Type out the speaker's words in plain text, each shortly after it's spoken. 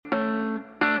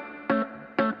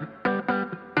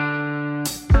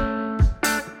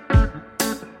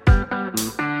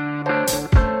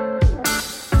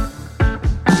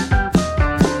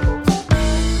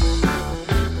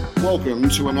welcome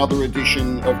to another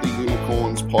edition of the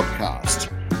Unicorns podcast.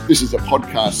 This is a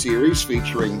podcast series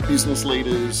featuring business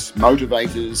leaders,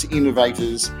 motivators,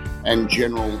 innovators, and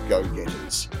general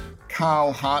go-getters.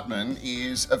 Carl Hartmann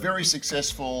is a very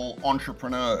successful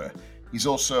entrepreneur. He's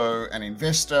also an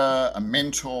investor, a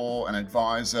mentor, an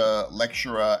advisor,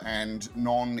 lecturer, and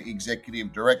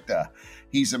non-executive director.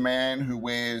 He's a man who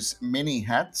wears many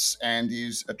hats and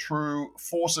is a true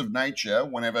force of nature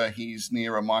whenever he's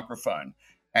near a microphone.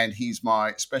 And he's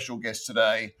my special guest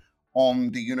today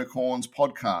on the Unicorns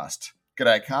podcast.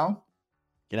 G'day, Carl.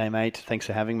 G'day, mate. Thanks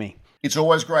for having me. It's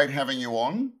always great having you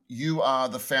on. You are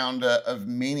the founder of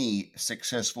many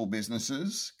successful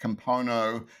businesses,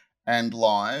 Compono and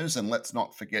Lyres, and let's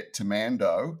not forget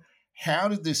Temando. How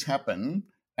did this happen,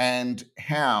 and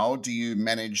how do you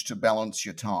manage to balance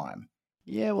your time?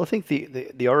 Yeah, well, I think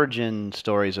the origin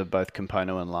stories of both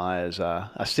Compono and Lyres are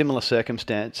similar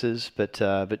circumstances, but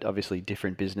obviously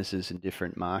different businesses in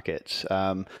different markets.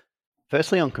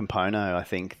 Firstly, on Compono, I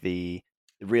think the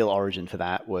real origin for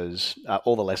that was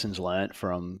all the lessons learnt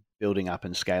from building up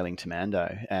and scaling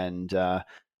Temando. And,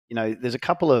 there's a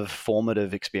couple of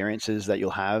formative experiences that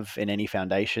you'll have in any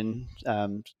foundation,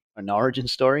 an origin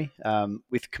story.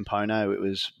 With Compono, it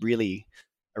was really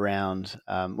around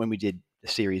when we did the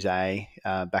Series A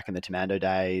back in the Temando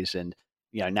days. And,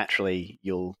 naturally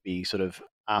you'll be sort of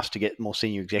asked to get more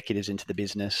senior executives into the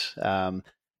business.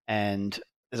 And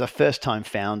as a first-time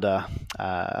founder,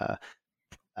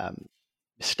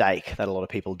 mistake that a lot of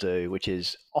people do, which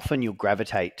is often you'll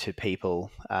gravitate to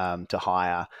people to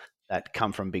hire that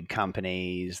come from big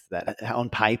companies that on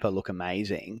paper look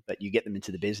amazing, but you get them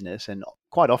into the business and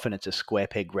quite often it's a square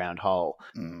peg round hole.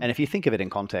 And if you think of it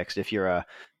in context, if you're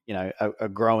a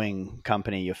growing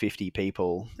company, you're 50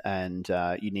 people and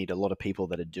you need a lot of people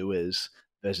that are doers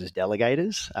versus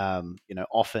delegators.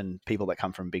 Often people that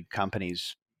come from big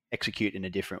companies execute in a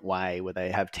different way where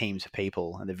they have teams of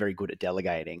people and they're very good at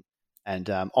delegating. And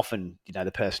often,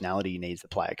 the personality needs the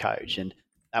player coach. And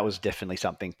that was definitely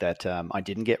something that I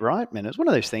didn't get right. And it was one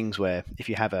of those things where if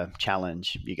you have a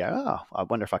challenge, you go, oh, I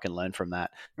wonder if I can learn from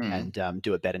that and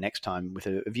do it better next time with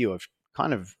a view of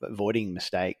kind of avoiding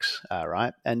mistakes,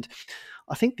 right? And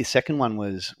I think the second one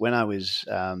was when I was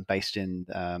based in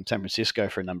San Francisco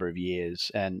for a number of years,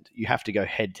 and you have to go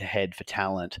head to head for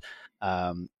talent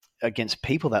against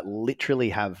people that literally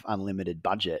have unlimited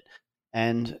budget.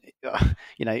 And,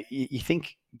 you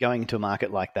think going to a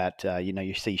market like that,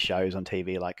 you see shows on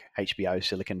TV like HBO,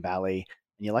 Silicon Valley,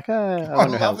 and you're like, I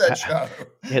wonder love that show.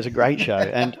 Yeah, it's a great show.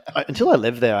 And until I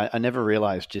lived there, I never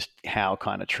realized just how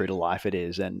kind of true to life it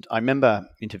is. And I remember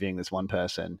interviewing this one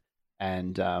person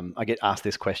and I get asked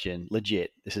this question,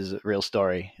 legit, this is a real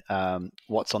story.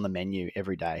 What's on the menu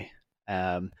every day?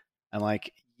 I'm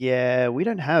like, yeah, we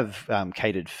don't have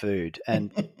catered food.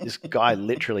 And this guy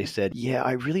literally said, yeah,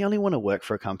 I really only want to work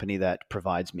for a company that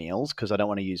provides meals because I don't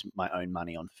want to use my own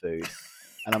money on food.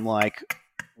 And I'm like,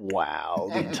 wow,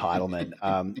 the entitlement.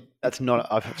 That's not,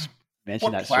 I've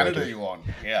mentioned that story. What planet are you on?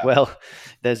 Yeah. Well,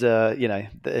 there's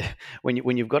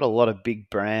when you've got a lot of big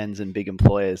brands and big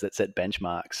employers that set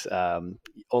benchmarks,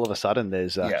 all of a sudden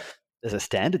there's a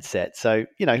standard set. So,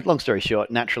 long story short,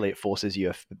 naturally it forces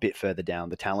you a bit further down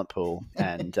the talent pool.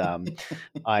 And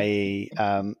I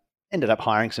ended up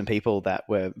hiring some people that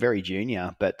were very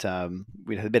junior, but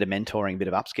with a bit of mentoring, a bit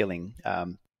of upskilling,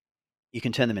 you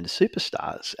can turn them into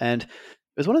superstars. And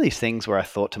it was one of these things where I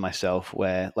thought to myself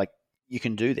where like, you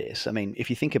can do this. I mean, if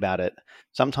you think about it,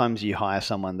 sometimes you hire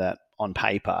someone that on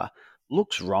paper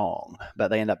looks wrong, but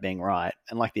they end up being right.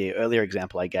 And like the earlier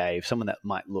example I gave, someone that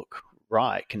might look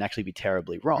right can actually be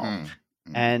terribly wrong.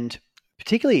 And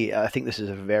particularly, I think this is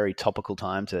a very topical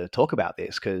time to talk about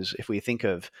this because if we think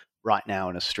of right now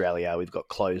in Australia, we've got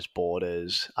closed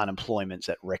borders, unemployment's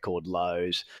at record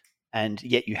lows, and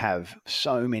yet you have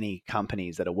so many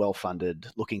companies that are well-funded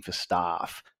looking for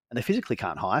staff and they physically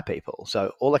can't hire people.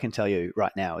 So all I can tell you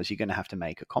right now is you're going to have to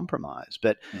make a compromise.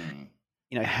 But,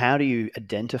 how do you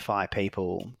identify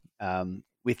people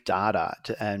with data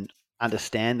and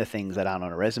understand the things that aren't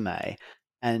on a resume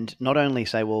and not only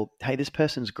say, well, hey, this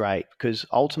person's great, because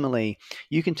ultimately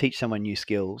you can teach someone new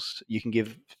skills, you can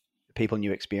give people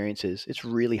new experiences. It's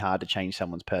really hard to change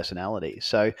someone's personality.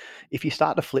 So if you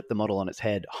start to flip the model on its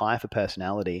head, hire for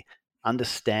personality,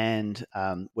 understand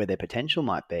where their potential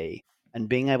might be, and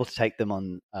being able to take them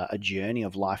on a journey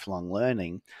of lifelong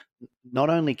learning, not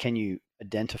only can you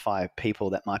identify people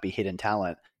that might be hidden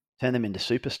talent, turn them into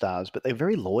superstars, but they're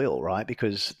very loyal, right?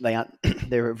 Because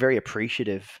they're very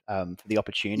appreciative for the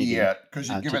opportunity. Yeah, because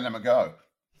you've given them a go.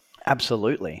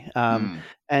 Absolutely.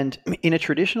 And in a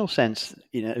traditional sense,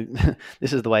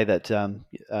 this is the way that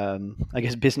I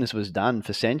guess business was done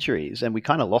for centuries, and we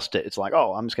kind of lost it. It's like,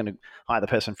 oh, I'm just going to hire the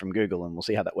person from Google, and we'll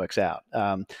see how that works out.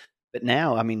 But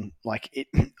now, I mean,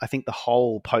 I think the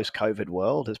whole post-COVID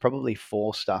world has probably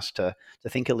forced us to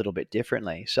think a little bit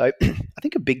differently. So, I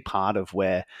think a big part of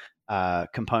where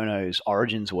Compono's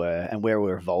origins were and where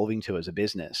we're evolving to as a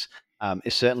business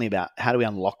is certainly about how do we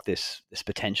unlock this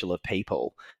potential of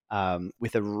people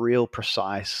with a real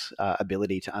precise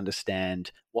ability to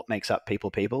understand what makes up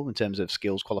people in terms of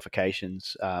skills,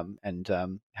 qualifications, and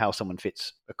how someone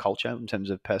fits a culture in terms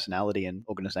of personality and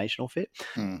organizational fit.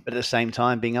 But at the same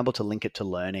time, being able to link it to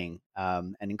learning.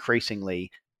 And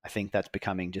increasingly, I think that's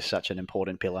becoming just such an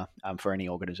important pillar for any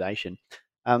organization.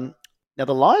 Now,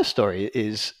 the Lyres story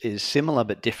is similar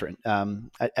but different.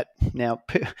 Now,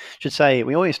 should say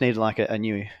we always need like a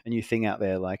new thing out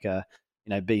there, like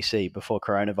BC before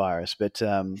coronavirus, but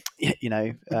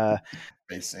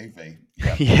BCV,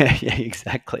 yeah,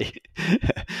 exactly.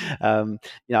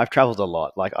 I've traveled a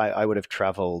lot. Like I would have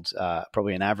traveled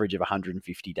probably an average of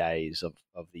 150 days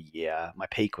of the year. My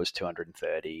peak was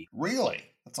 230. Really,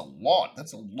 that's a lot.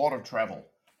 That's a lot of travel.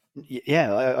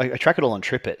 Yeah, I track it all on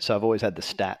TripIt, so I've always had the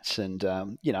stats, and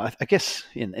I guess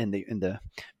in the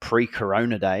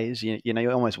pre-corona days, you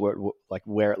almost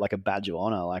wear it like a badge of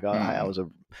honor. Like I was a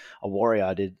warrior.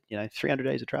 I did 300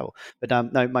 days of travel,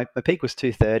 but no, my peak was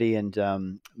 230,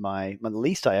 and my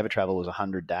least I ever traveled was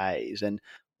 100 days. And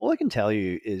all I can tell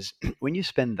you is when you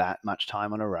spend that much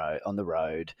time on the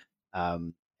road.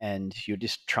 And you're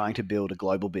just trying to build a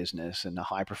global business and a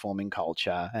high performing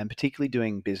culture, and particularly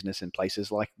doing business in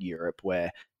places like Europe,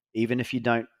 where even if you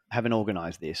don't haven't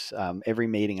organized this, every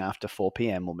meeting after 4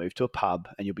 p.m. will move to a pub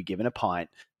and you'll be given a pint.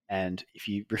 And if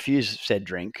you refuse said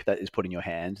drink that is put in your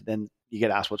hand, then you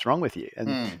get asked what's wrong with you.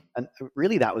 And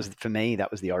really, that was, for me, that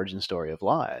was the origin story of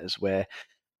Lyres, where I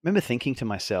remember thinking to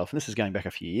myself, and this is going back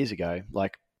a few years ago,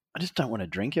 like, I just don't want to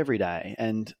drink every day.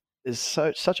 And there's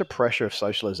such a pressure of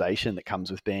socialization that comes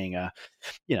with being a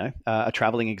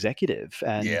traveling executive,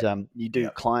 and you do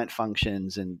client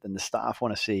functions, and the staff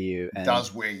want to see you. And it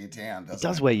does wear you down, doesn't it? It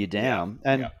does wear you down.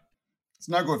 And it's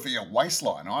no good for your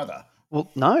waistline either. Well,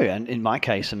 no, and in my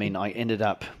case, I mean, I ended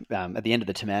up at the end of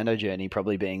the Temando journey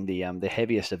probably being the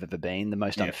heaviest I've ever been, the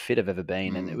most unfit I've ever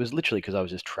been, and it was literally because I was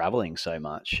just traveling so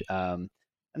much.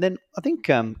 And then I think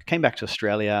came back to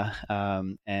Australia,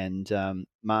 and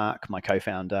Mark, my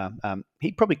co-founder,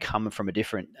 he'd probably come from a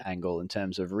different angle in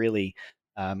terms of really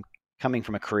coming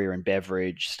from a career in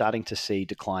beverage, starting to see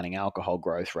declining alcohol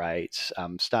growth rates,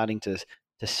 starting to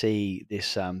see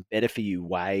this better for you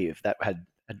wave that had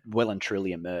well and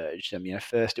truly emerged. I mean,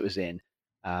 first it was in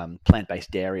plant-based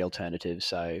dairy alternatives,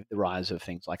 so the rise of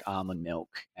things like almond milk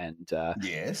and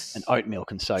oat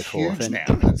milk and so forth. Huge and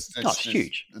now. It's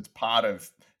huge. It's part of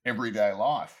everyday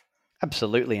life.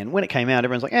 Absolutely. And when it came out,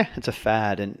 everyone's like, it's a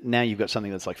fad. And now you've got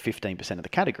something that's like 15% of the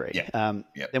category.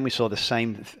 Then we saw the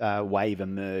same wave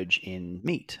emerge in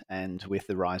meat and with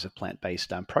the rise of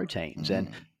plant-based proteins.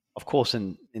 And of course,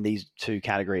 in these two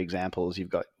category examples, you've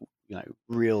got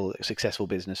real successful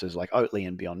businesses like Oatly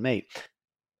and Beyond Meat.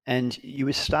 And you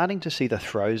were starting to see the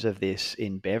throes of this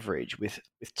in beverage with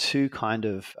two kind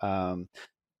of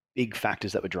big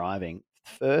factors that were driving.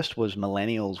 First was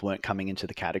millennials weren't coming into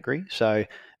the category. So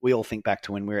we all think back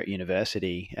to when we were at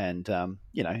university, and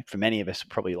for many of us,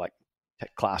 probably like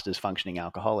classed as functioning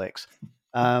alcoholics.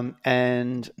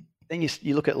 And then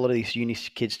you look at a lot of these uni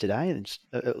kids today, and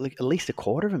at least a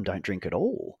quarter of them don't drink at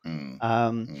all.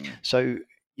 So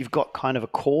you've got kind of a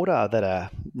quarter that are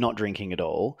not drinking at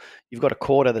all. You've got a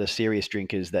quarter that are serious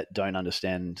drinkers that don't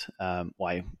understand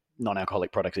why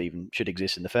non-alcoholic products even should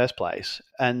exist in the first place.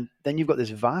 And then you've got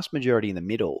this vast majority in the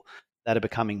middle that are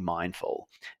becoming mindful.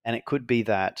 And it could be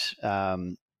that,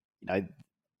 in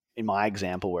my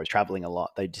example, where I was traveling a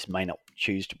lot, they just may not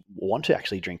want to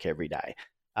actually drink every day.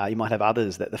 You might have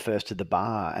others that the first to the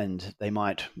bar, and they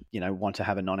might, want to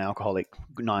have a non-alcoholic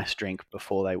nice drink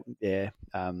before their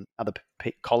other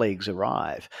colleagues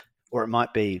arrive. Or it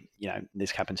might be,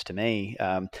 this happens to me,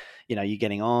 you're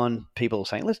getting on, people are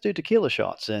saying, let's do tequila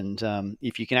shots. And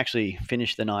if you can actually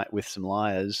finish the night with some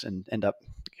Lyres and end up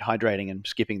hydrating and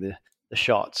skipping the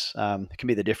shots, it can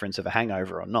be the difference of a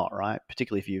hangover or not, right?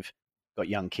 Particularly if you've got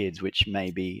young kids, which may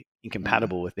be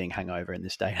incompatible with being hungover in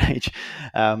this day and age.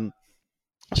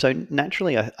 So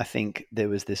naturally, I think there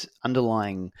was this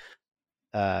underlying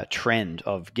trend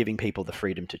of giving people the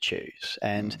freedom to choose.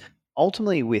 And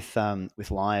ultimately, with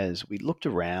Lyres, we looked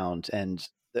around, and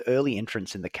the early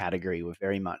entrants in the category were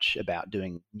very much about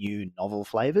doing new, novel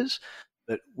flavors.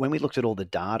 But when we looked at all the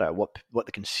data, what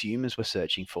the consumers were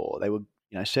searching for, they were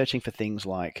searching for things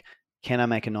like, can I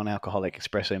make a non-alcoholic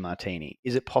espresso martini?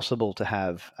 Is it possible to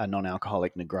have a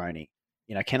non-alcoholic Negroni?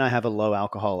 Can I have a low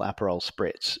alcohol Aperol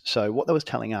spritz? So what that was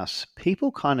telling us,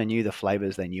 people kind of knew the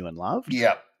flavors they knew and loved.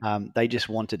 Yeah. They just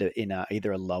wanted it in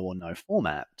either a low or no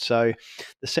format. So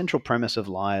the central premise of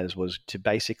Lyres was to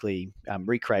basically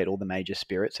recreate all the major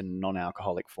spirits in a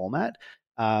non-alcoholic format,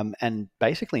 and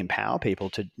basically empower people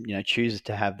to choose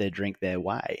to have their drink their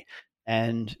way.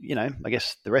 And I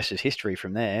guess the rest is history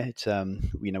from there. It's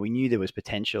we knew there was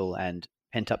potential and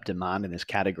pent up demand in this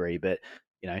category, but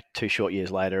 2 short years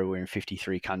later, we're in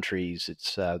 53 countries.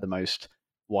 It's the most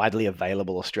widely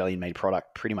available Australian-made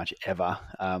product pretty much ever.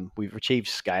 We've achieved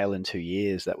scale in 2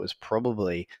 years. That was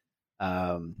probably,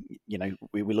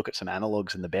 we look at some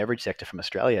analogs in the beverage sector from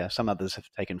Australia. Some others have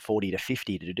taken 40 to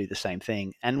 50 to do the same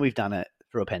thing, and we've done it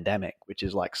through a pandemic, which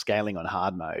is like scaling on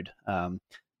hard mode.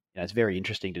 It's very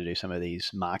interesting to do some of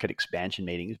these market expansion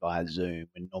meetings via Zoom,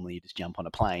 and normally you just jump on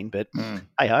a plane. But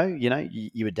hey ho,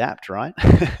 you adapt, right?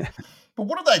 But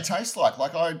what do they taste like?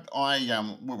 Like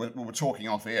we were talking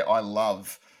off air. I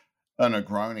love a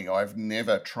Negroni. I've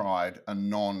never tried a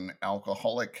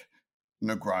non-alcoholic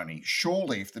Negroni.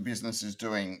 Surely, if the business is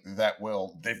doing that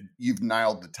well, you've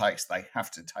nailed the taste. They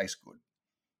have to taste good.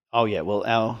 Oh yeah, well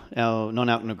our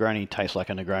non-alc Negroni tastes like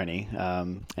a Negroni,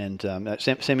 and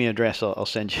send me your address. I'll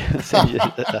send you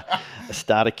a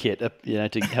starter kit,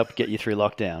 to help get you through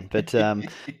lockdown.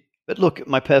 But look,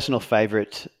 my personal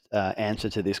favourite answer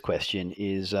to this question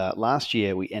is last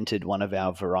year we entered one of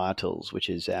our varietals, which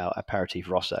is our aperitif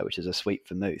rosso, which is a sweet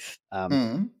vermouth,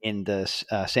 in the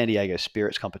San Diego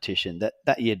Spirits competition.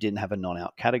 That year didn't have a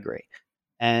non-alc category.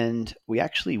 And we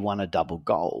actually won a double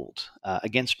gold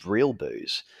against real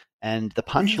booze. And the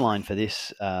punchline for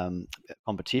this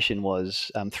competition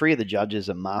was 3 of the judges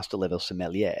are master level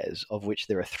sommeliers, of which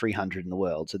there are 300 in the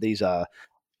world. So these are,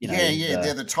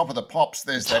 they're the top of the pops.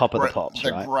 There's top of the pops,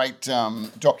 right? Great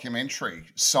documentary,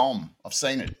 Somm. I've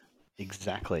seen it.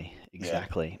 Exactly.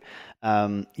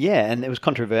 And it was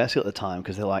controversial at the time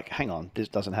because they're like, hang on, this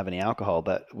doesn't have any alcohol.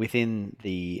 But within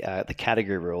the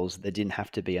category rules, there didn't have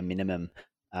to be a minimum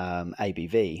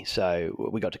ABV, so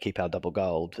we got to keep our double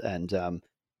gold. And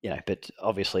but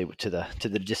obviously to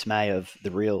the dismay of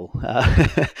the real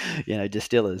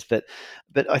distillers. But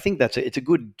I think it's a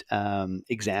good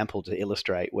example to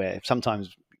illustrate where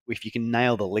sometimes if you can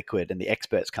nail the liquid and the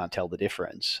experts can't tell the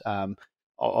difference,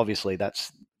 obviously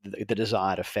that's the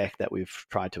desired effect that we've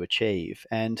tried to achieve.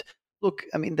 And look,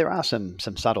 I mean, there are some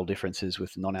subtle differences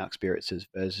with non-alc spirits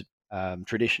versus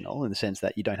traditional, in the sense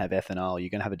that you don't have ethanol, you're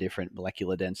going to have a different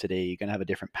molecular density, you're going to have a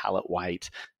different palate weight.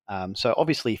 So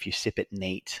obviously, if you sip it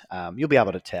neat, you'll be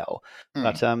able to tell.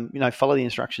 But follow the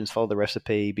instructions, follow the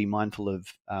recipe, be mindful of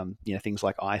things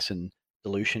like ice and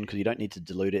dilution, because you don't need to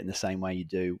dilute it in the same way you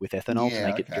do with ethanol to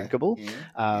make it drinkable.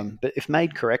 But if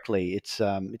made correctly, it's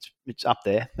up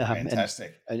there.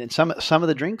 Fantastic. And some of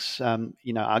the drinks,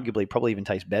 arguably probably even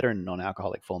taste better in a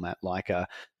non-alcoholic format, like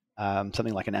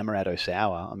something like an Amaretto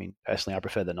sour. I mean, personally, I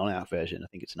prefer the non-alc version. I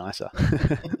think it's nicer.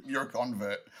 You're a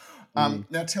convert.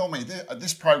 Now tell me,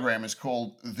 this program is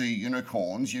called The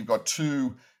Unicorns. You've got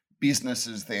 2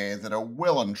 businesses there that are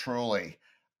well and truly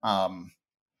on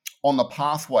the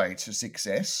pathway to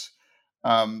success.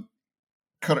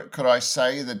 Could I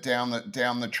say that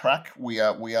down the track we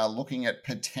are looking at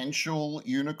potential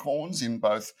unicorns in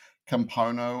both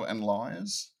Compono and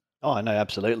Lyres? Oh, no,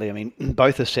 absolutely. I mean,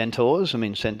 both are centaurs. I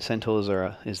mean, centaurs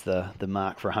is the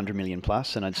mark for 100 million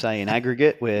plus, and I'd say in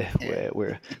aggregate we're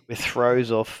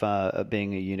throws off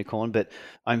being a unicorn. But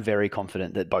I'm very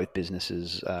confident that both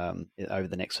businesses over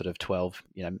the next sort of 12,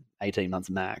 18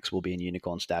 months max will be in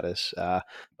unicorn status.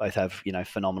 Both have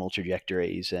phenomenal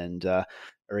trajectories and are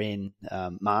in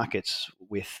markets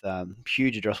with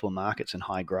huge addressable markets and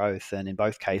high growth. And in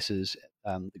both cases,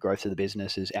 the growth of the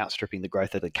business is outstripping the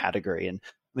growth of the category. And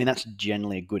I mean, that's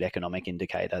generally a good economic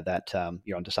indicator that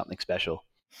you're onto something special.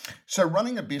 So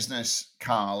running a business,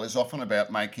 Carl, is often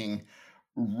about making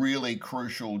really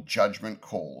crucial judgment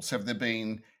calls. Have there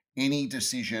been any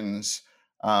decisions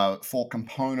for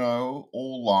Compono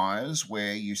or Lyres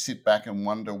where you sit back and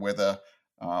wonder whether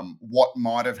what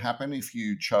might have happened if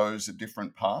you chose a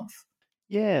different path?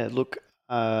 Yeah, look,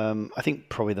 I think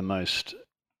probably the most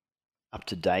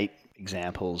up-to-date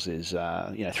examples is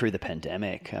through the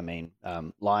pandemic. I mean,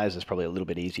 Lyres is probably a little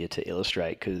bit easier to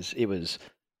illustrate because it was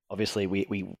obviously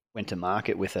we went to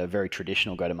market with a very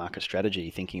traditional go-to-market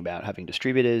strategy, thinking about having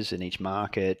distributors in each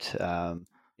market.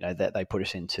 That they put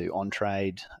us into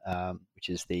on-trade, which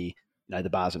is the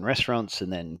bars and restaurants,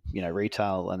 and then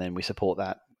retail, and then we support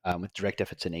that with direct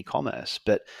efforts in e-commerce.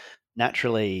 But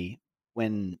naturally,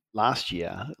 when last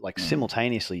year, like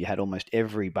simultaneously, you had almost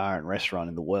every bar and restaurant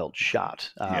in the world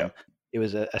shut. It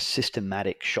was a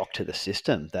systematic shock to the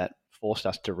system that forced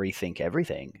us to rethink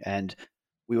everything. And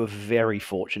we were very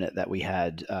fortunate that we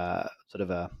had sort of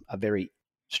a very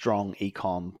strong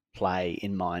e-com play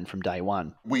in mind from day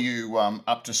one. Were you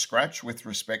up to scratch with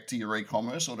respect to your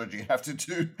e-commerce, or did you have to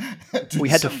do we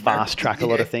had to fast track a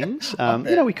lot of things.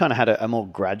 We kind of had a more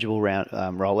gradual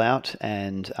rollout,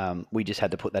 and we just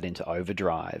had to put that into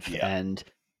overdrive. And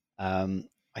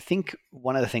I think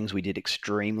one of the things we did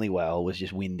extremely well was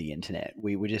just win the internet.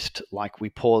 We were just we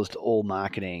paused all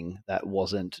marketing that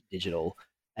wasn't digital.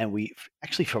 And we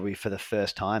actually probably for the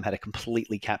first time had a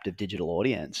completely captive digital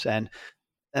audience. And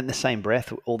in the same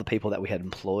breath, all the people that we had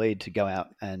employed to go out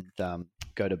and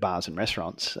go to bars and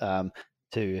restaurants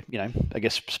to, I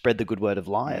guess, spread the good word of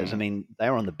Lyres. I mean, they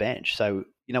were on the bench. So,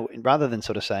 rather than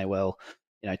sort of say, well,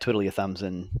 twiddle your thumbs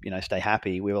and, stay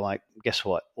happy, we were like, guess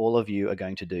what? All of you are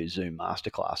going to do Zoom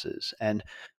masterclasses. And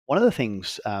one of the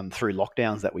things through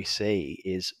lockdowns that we see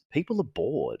is people are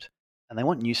bored and they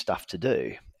want new stuff to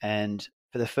do. And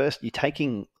for the first, you're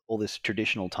taking all this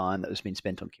traditional time that has been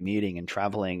spent on commuting and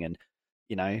traveling and,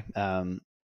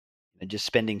 just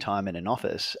spending time in an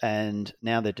office, and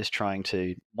now they're just trying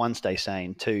to, one, stay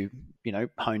sane, two,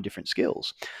 hone different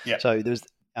skills. So there was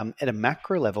at a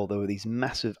macro level, there were these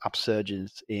massive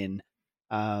upsurges in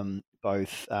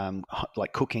both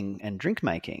like cooking and drink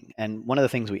making. And one of the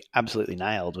things we absolutely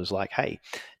nailed was like, hey,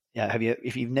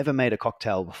 if you've never made a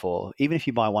cocktail before, even if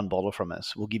you buy one bottle from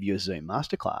us, we'll give you a Zoom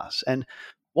masterclass. And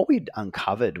what we'd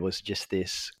uncovered was just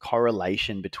this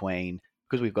correlation between,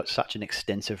 because we've got such an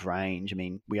extensive range. I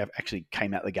mean, we have actually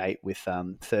came out the gate with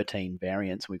 13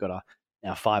 variants. We've got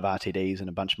now 5 RTDs and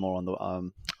a bunch more on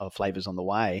the flavors on the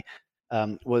way.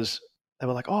 They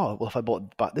were like, oh, well, if I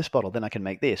bought this bottle, then I can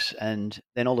make this. And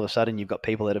then all of a sudden you've got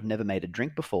people that have never made a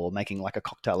drink before making like a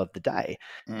cocktail of the day.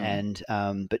 And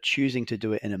but choosing to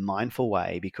do it in a mindful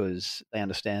way because they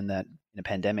understand that in a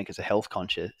pandemic it's a health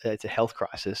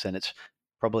crisis, and it's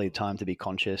probably time to be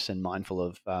conscious and mindful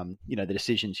of the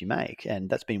decisions you make. And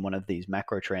that's been one of these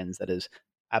macro trends that has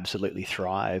absolutely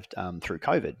thrived through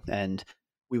COVID. And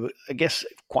we were, I guess,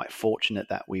 quite fortunate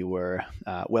that we were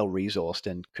well resourced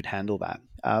and could handle that.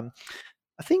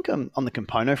 I think on the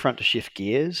Compono front, to shift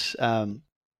gears, COVID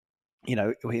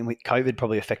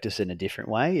probably affected us in a different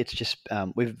way. It's just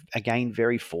we've again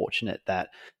very fortunate that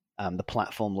the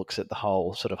platform looks at the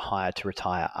whole sort of hire to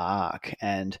retire arc,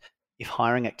 and if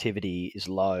hiring activity is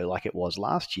low like it was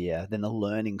last year, then the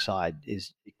learning side it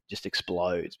just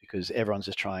explodes because everyone's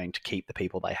just trying to keep the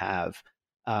people they have.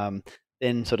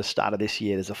 Then sort of start of this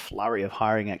year, there's a flurry of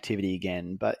hiring activity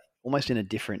again, but almost in a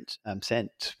different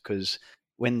sense, because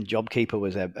when JobKeeper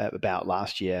was about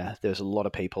last year, there was a lot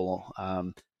of people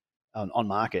on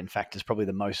market. In fact, there's probably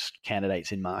the most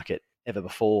candidates in market ever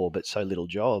before, but so little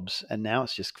jobs. And now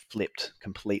it's just flipped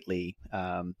completely,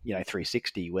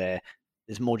 360, where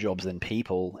there's more jobs than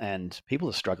people, and people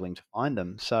are struggling to find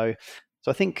them. So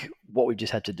I think what we've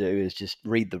just had to do is just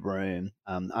read the room,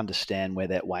 understand where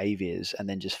that wave is, and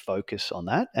then just focus on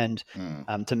that. And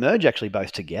to merge actually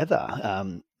both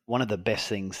together, one of the best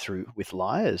things with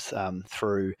Lyres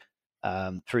through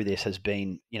this has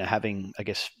been, having, I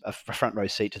guess, a front row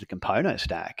seat to the Compono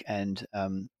stack. And,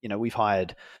 we've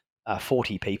hired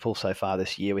 40 people so far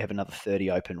this year. We have another 30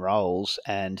 open roles,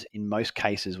 and in most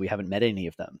cases, we haven't met any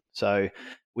of them. So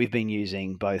we've been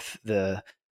using both the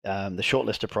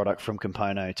shortlister product from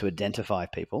Compono to identify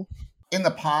people. In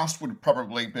the past would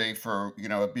probably be for,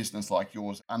 a business like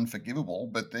yours unforgivable,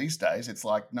 but these days it's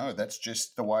like, no, that's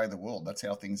just the way of the world. That's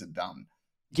how things are done.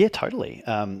 Yeah, totally.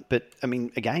 But I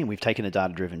mean, again, we've taken a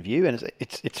data-driven view, and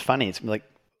it's funny. It's like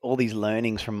all these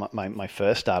learnings from my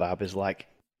first startup is like,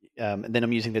 and then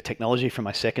I'm using the technology from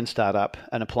my second startup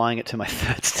and applying it to my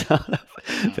third startup.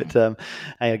 But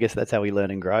hey, I guess that's how we learn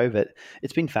and grow. But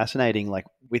it's been fascinating, like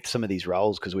with some of these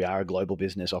roles, because we are a global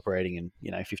business operating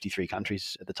in 53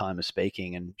 countries at the time of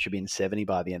speaking, and should be in 70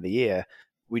 by the end of the year.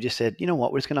 We just said, you know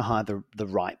what, we're just going to hire the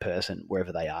right person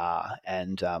wherever they are,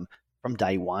 and from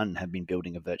day one have been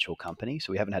building a virtual company,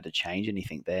 so we haven't had to change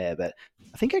anything there. But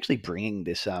I think actually bringing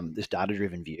this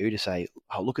data-driven view to say,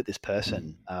 oh, look at this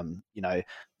person,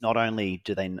 not only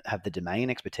do they have the domain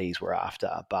expertise we're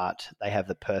after, but they have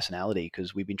the personality,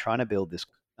 because we've been trying to build this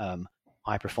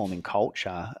high-performing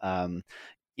culture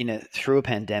through a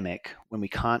pandemic when we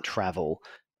can't travel,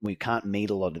 we can't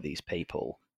meet a lot of these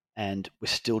people, and we're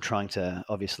still trying to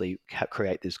obviously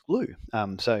create this glue.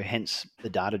 So hence the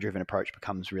data-driven approach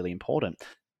becomes really important.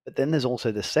 But then there's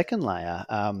also the second layer,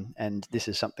 and this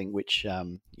is something which,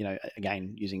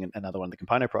 again, using another one of the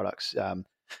Compono products,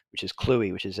 which is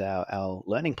Cluey, which is our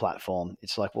learning platform.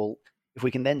 It's like, well, if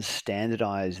we can then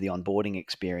standardize the onboarding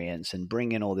experience and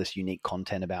bring in all this unique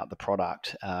content about the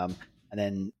product, and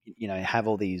then have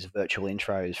all these virtual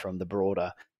intros from the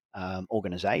broader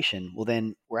organization, well,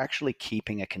 then we're actually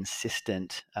keeping a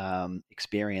consistent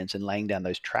experience and laying down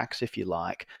those tracks, if you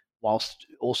like, whilst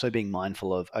also being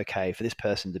mindful of, okay, for this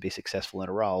person to be successful in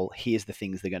a role, here's the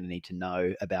things they're going to need to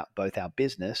know about both our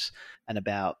business and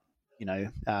about,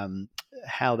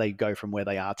 how they go from where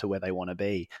they are to where they want to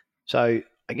be. So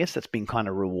I guess that's been kind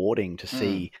of rewarding to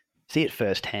see it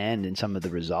firsthand in some of the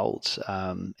results,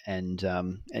 and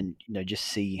just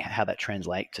see how that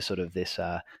translates to sort of this,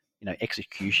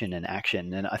 execution and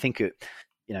action. And I think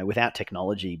without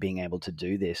technology, being able to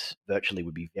do this virtually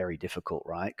would be very difficult,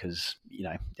 right? Because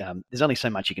there's only so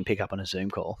much you can pick up on a Zoom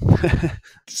call.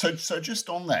 So just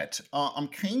on that, I'm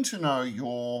keen to know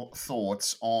your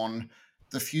thoughts on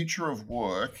the future of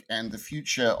work and the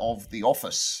future of the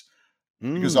office,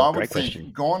 because I would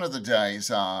think gone are the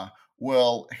days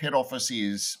well, head office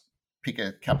is, pick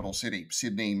a capital city,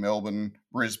 Sydney, Melbourne,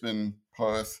 Brisbane,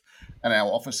 Perth, and our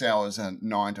office hours are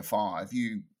 9 to 5.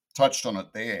 You touched on it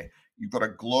there. You've got a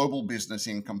global business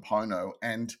in Compono,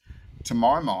 and to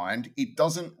my mind, it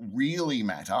doesn't really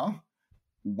matter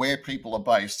where people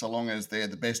are based so long as they're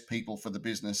the best people for the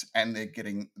business and they're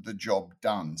getting the job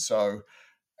done. So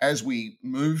as we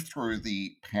move through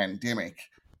the pandemic,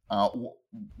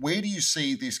 where do you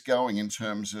see this going in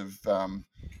terms of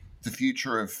the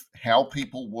future of how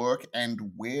people work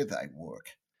and where they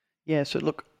work? Yeah, so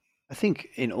look, I think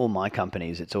in all my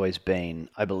companies, it's always been,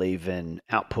 I believe in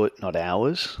output, not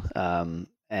hours.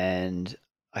 And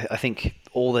I think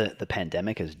all the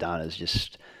pandemic has done is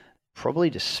just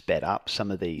probably just sped up some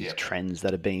of these trends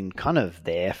that have been kind of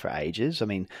there for ages. I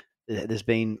mean, there's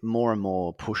been more and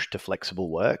more push to flexible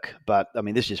work, but I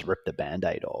mean, this just ripped the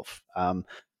Band-Aid off. No,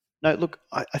 look,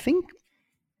 I think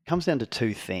it comes down to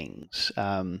two things.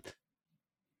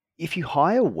 If you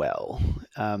hire well,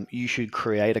 you should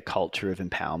create a culture of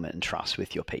empowerment and trust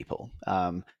with your people.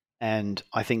 And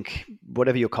I think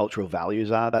whatever your cultural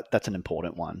values are, that's an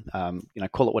important one.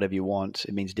 Call it whatever you want.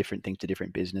 It means different things to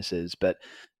different businesses. But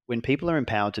when people are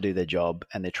empowered to do their job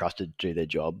and they're trusted to do their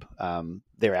job,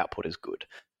 their output is good.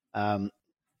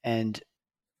 And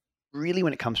really,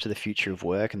 when it comes to the future of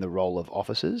work and the role of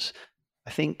offices, I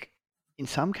think in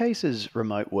some cases,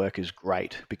 remote work is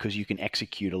great because you can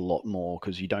execute a lot more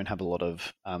because you don't have a lot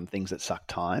of things that suck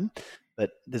time.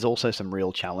 But there's also some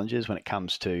real challenges when it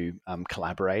comes to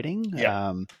collaborating.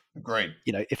 Yeah, agreed.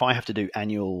 If I have to do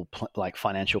annual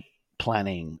financial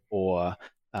planning or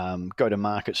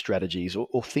go-to-market strategies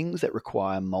or things that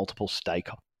require multiple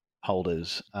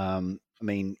stakeholders, I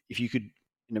mean, if you could,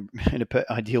 in an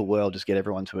ideal world, just get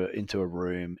everyone into a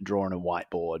room, draw on a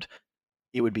whiteboard,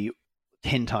 it would be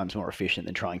 10 times more efficient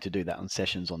than trying to do that on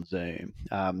sessions on Zoom.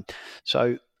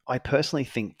 So I personally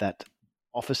think that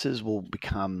offices will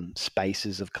become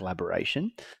spaces of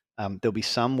collaboration. There'll be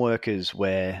some workers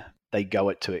where they go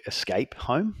it to escape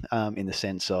home, in the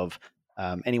sense of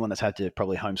anyone that's had to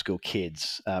probably homeschool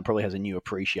kids probably has a new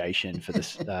appreciation for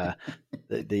this the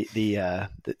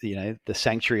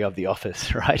sanctuary of the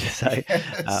office, right? So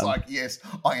it's like, yes,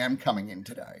 I am coming in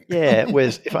today. Yeah.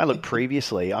 Whereas if I look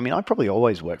previously, I mean, I probably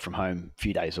always work from home a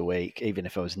few days a week, even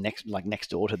if I was next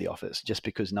door to the office, just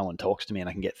because no one talks to me and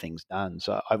I can get things done.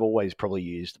 So I've always probably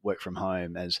used work from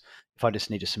home as if I just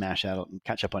need to smash out and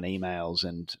catch up on emails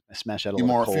and smash out a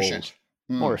lot of calls. Efficient.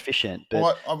 More efficient. But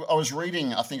well, I was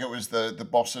reading, I think it was the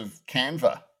boss of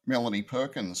Canva, Melanie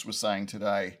Perkins, was saying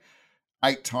today,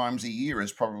 8 times a year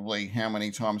is probably how many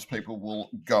times people will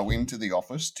go into the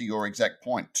office, to your exact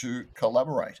point, to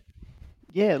collaborate.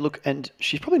 Yeah, look, and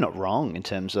she's probably not wrong in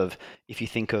terms of if you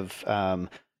think of,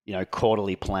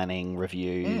 quarterly planning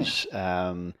reviews,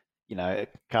 a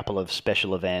couple of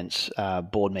special events,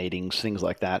 board meetings, things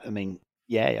like that. I mean,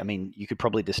 you could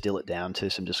probably distill it down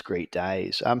to some discrete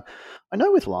days. I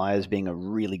know with Lyres being a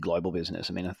really global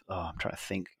business, I mean, I'm trying to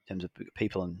think in terms of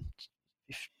people in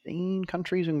 15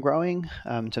 countries and growing,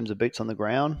 in terms of boots on the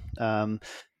ground.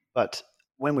 But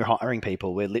when we're hiring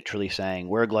people, we're literally saying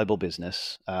we're a global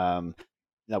business.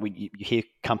 You hear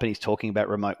companies talking about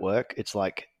remote work. It's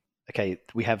like, okay,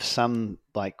 we have some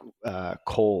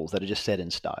calls that are just set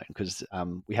in stone because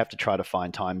we have to try to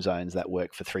find time zones that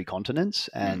work for 3 continents.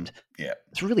 And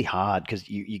it's really hard because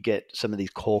you get some of these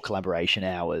core collaboration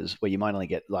hours where you might only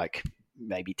get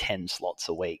maybe 10 slots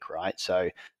a week, right? So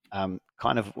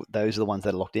kind of those are the ones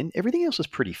that are locked in. Everything else is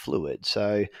pretty fluid.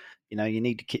 So, you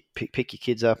need to pick your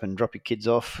kids up and drop your kids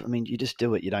off. I mean, you just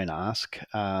do it. You don't ask.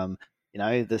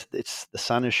 It's the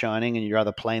sun is shining and you'd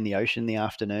rather play in the ocean in the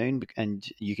afternoon and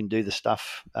you can do the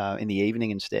stuff in the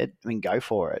evening instead. I mean, go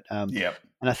for it. Yep.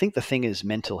 And I think the thing is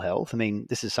mental health. I mean,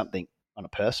 this is something on a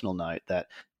personal note that,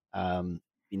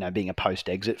 being a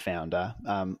post-exit founder,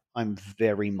 I'm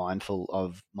very mindful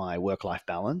of my work-life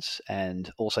balance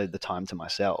and also the time to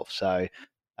myself. So,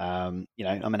 I'm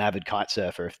an avid kite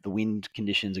surfer. If the wind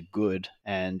conditions are good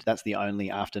and that's the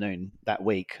only afternoon that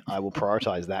week, I will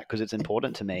prioritize that because it's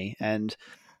important to me. And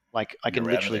like I can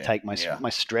literally take my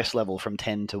stress level from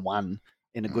 10 to 1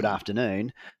 in a good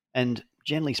afternoon. And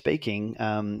generally speaking,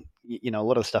 a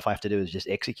lot of the stuff I have to do is just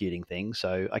executing things.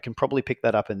 So I can probably pick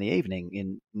that up in the evening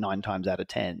in 9 times out of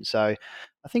 10. So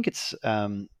I think it's,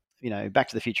 back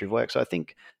to the future of work. So I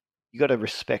think you got to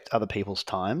respect other people's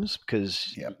times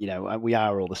because we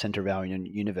are all the center of our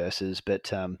universes. But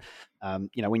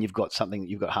when you've got something that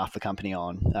you've got half the company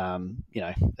on,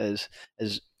 as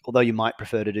although you might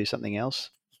prefer to do something else,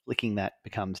 flicking that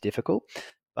becomes difficult.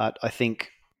 But I think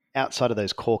outside of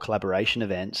those core collaboration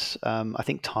events, I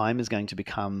think time is going to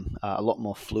become a lot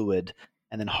more fluid.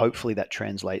 And then hopefully that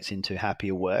translates into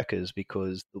happier workers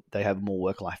because they have more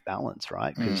work-life balance,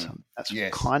 right? Because that's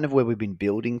kind of where we've been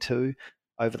building to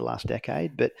over the last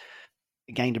decade. But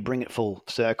again, to bring it full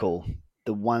circle,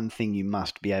 the one thing you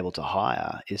must be able to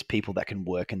hire is people that can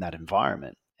work in that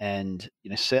environment. And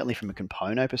certainly from a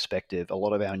Compono perspective, a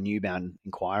lot of our newbound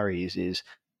inquiries is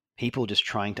people just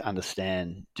trying to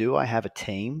understand, do I have a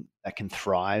team that can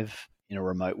thrive in a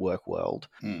remote work world?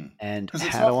 And because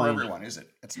it's not for everyone, is it?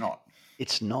 It's not.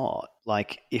 It's not.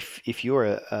 Like if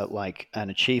you're like an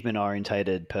achievement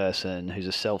orientated person who's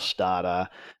a self-starter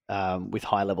with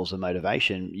high levels of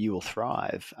motivation, you will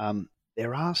thrive.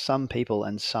 There are some people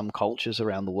and some cultures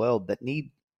around the world that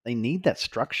need that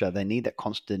structure. They need that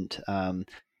constant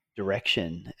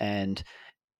direction, and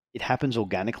it happens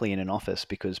organically in an office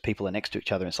because people are next to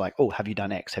each other. And it's like, oh, have you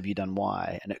done X? Have you done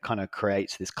Y? And it kind of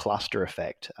creates this cluster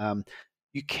effect.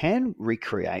 You can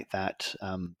recreate that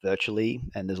virtually,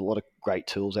 and there's a lot of great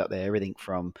tools out there. Everything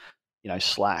from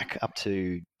Slack up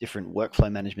to different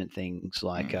workflow management things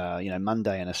like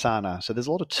Monday and Asana. So there's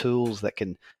a lot of tools that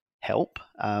can help,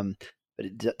 but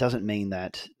it doesn't mean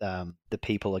that the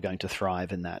people are going to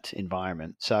thrive in that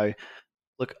environment. So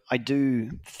look, I do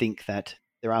think that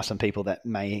there are some people that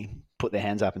may put their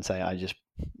hands up and say, I just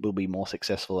will be more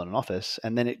successful in an office.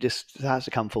 And then it just starts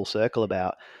to come full circle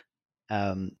about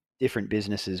different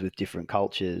businesses with different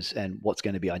cultures and what's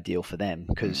going to be ideal for them.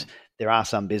 Because there are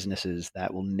some businesses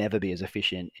that will never be as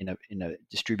efficient in a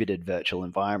distributed virtual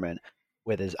environment,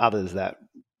 where there's others that,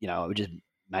 are just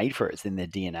made for it. It's in their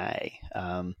DNA.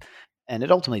 And it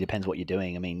ultimately depends what you're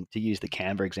doing. I mean, to use the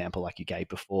Canva example like you gave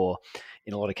before,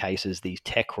 in a lot of cases, these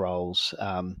tech roles,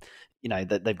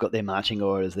 that they've got their marching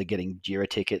orders, they're getting Jira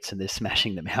tickets and they're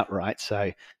smashing them out, right?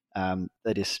 So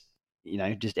they just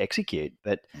execute.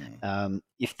 But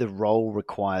if the role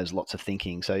requires lots of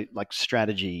thinking, so like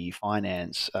strategy,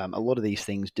 finance, a lot of these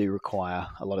things do require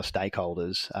a lot of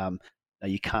stakeholders.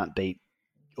 You can't beat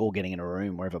all getting in a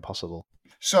room wherever possible.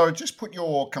 So just put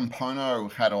your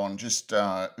Compono hat on just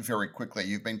very quickly.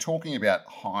 You've been talking about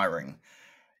hiring.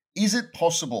 Is it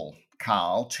possible,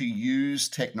 Carl, to use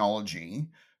technology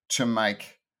to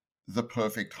make the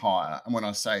perfect hire? And when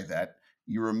I say that,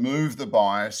 you remove the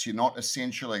bias. You're not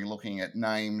essentially looking at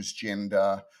names,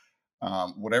 gender,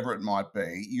 whatever it might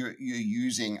be. You're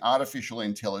using artificial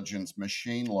intelligence,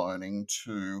 machine learning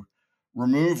to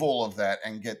remove all of that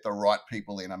and get the right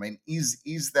people in. I mean,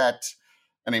 is that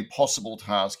an impossible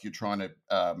task you're trying to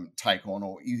take on,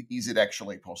 or is it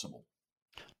actually possible?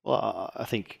 Well, I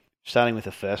think starting with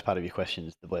the first part of your question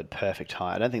is the word perfect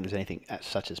hire. I don't think there's anything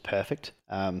such as perfect.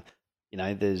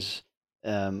 There's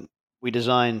we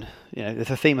design,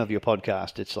 the theme of your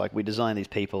podcast, it's like we design these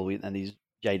people and these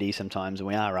JD sometimes, and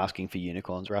we are asking for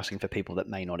unicorns. We're asking for people that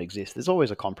may not exist. There's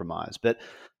always a compromise. But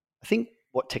I think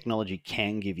what technology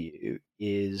can give you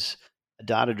is a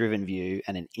data-driven view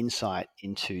and an insight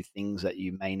into things that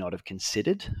you may not have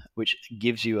considered, which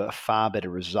gives you a far better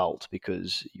result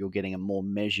because you're getting a more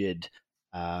measured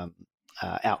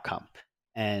outcome.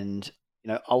 And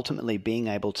ultimately being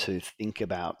able to think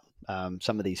about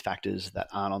some of these factors that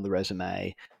aren't on the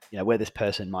resume, where this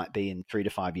person might be in 3 to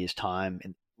 5 years' time,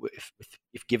 and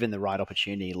if given the right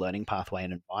opportunity, learning pathway,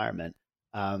 and environment.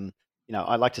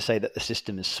 I like to say that the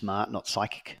system is smart, not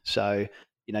psychic. So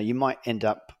you might end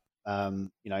up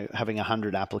having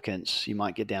 100 applicants, you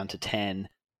might get down to 10,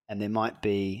 and there might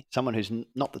be someone who's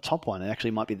not the top one. It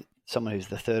actually might be someone who's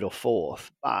the third or fourth,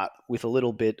 but with a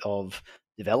little bit of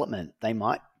development, they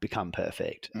might become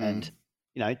perfect. And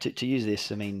to use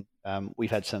this, I mean,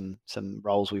 we've had some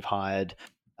roles we've hired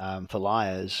for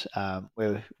Lyres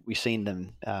where we've seen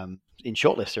them in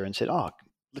shortlister and said, oh,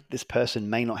 look, this person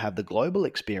may not have the global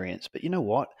experience, but you know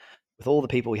what? With all the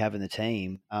people we have in the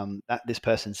team, that this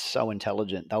person's so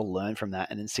intelligent, they'll learn from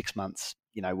that, and in 6 months,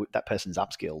 that person's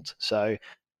upskilled. So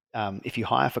if you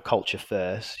hire for culture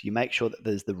first, you make sure that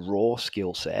there's the raw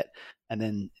skill set, and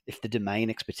then if the domain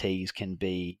expertise can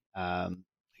be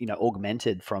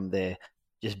augmented from their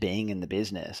just being in the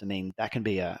business, I mean, that can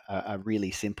be a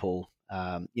really simple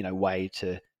way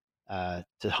to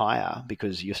hire,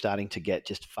 because you're starting to get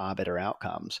just far better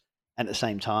outcomes, and at the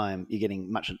same time you're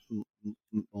getting much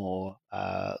more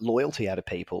loyalty out of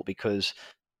people, because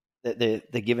they're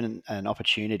given an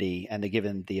opportunity and they're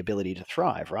given the ability to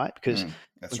thrive, right? Because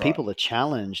when people are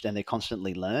challenged and they're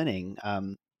constantly learning,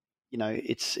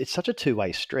 it's such a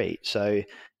two-way street. So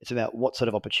it's about what sort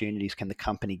of opportunities can the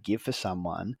company give for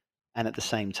someone, and at the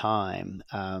same time,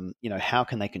 how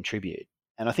can they contribute?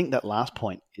 And I think that last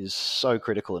point is so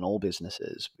critical in all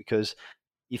businesses, because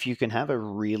if you can have a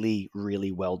really,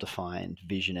 really well-defined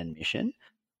vision and mission,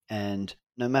 and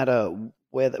no matter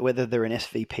whether they're an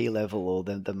SVP level or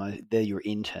they're your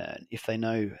intern, if they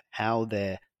know how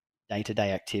their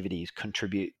day-to-day activities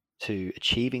contribute to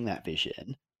achieving that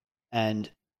vision,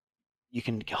 and you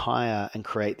can hire and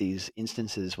create these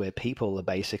instances where people are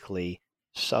basically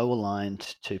so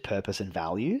aligned to purpose and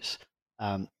values,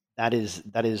 that is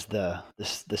the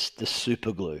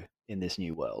super glue in this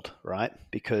new world, right?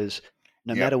 Because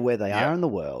no matter where they are in the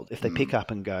world, if they pick up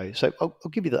and go, so I'll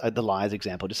give you the Lyres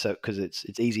example, just so, because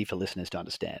it's easy for listeners to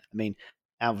understand. I mean,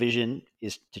 our vision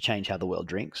is to change how the world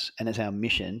drinks, and it's our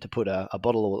mission to put a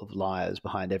bottle of Lyres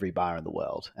behind every bar in the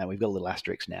world. And we've got a little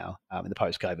asterisk now in the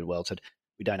post-COVID world, so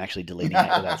we don't actually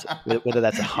delineate whether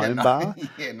that's a home bar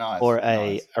or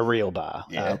a real bar,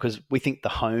 because we think the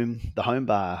home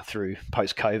bar through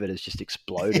post-COVID has just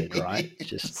exploded, right?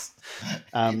 It is.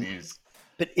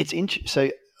 But it's interesting.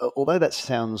 So although that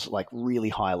sounds like really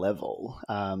high level,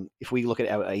 if we look at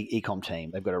our e-com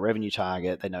team, they've got a revenue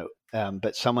target, they know,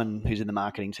 but someone who's in the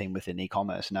marketing team within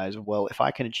e-commerce knows, well, if I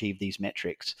can achieve these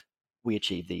metrics, we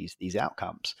achieve these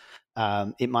outcomes.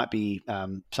 It might be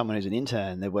someone who's an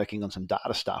intern, they're working on some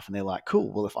data stuff, and they're like,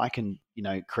 cool, well, if I can,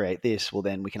 create this, well,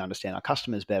 then we can understand our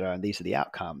customers better, and these are the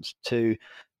outcomes. To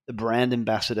the brand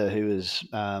ambassador who is,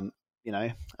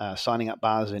 signing up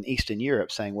bars in Eastern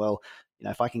Europe, saying, well,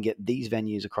 if I can get these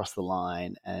venues across the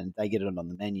line and they get it on the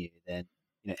menu, then,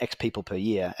 X people per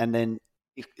year. And then,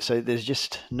 so there's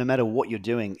just, no matter what you're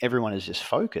doing, everyone is just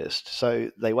focused. So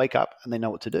they wake up and they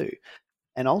know what to do.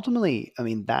 And ultimately, I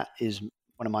mean, that is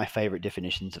one of my favorite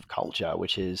definitions of culture,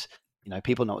 which is,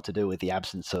 people know what to do with the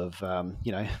absence of,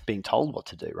 being told what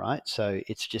to do, right? So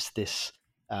it's just this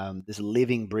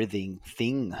living, breathing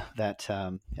thing that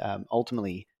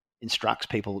ultimately instructs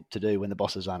people to do when the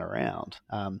bosses aren't around.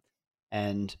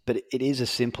 But it is as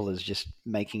simple as just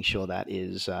making sure that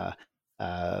is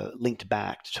linked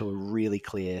back to a really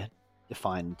clear,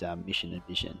 defined mission and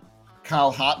vision.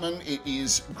 Carl Hartmann, it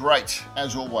is great,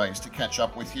 as always, to catch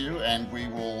up with you, and we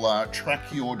will track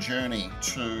your journey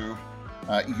to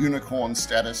unicorn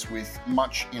status with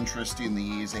much interest in the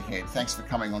years ahead. Thanks for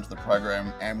coming onto the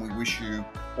program, and we wish you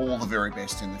all the very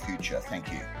best in the future.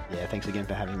 Thank you. Yeah, thanks again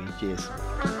for having me. Cheers.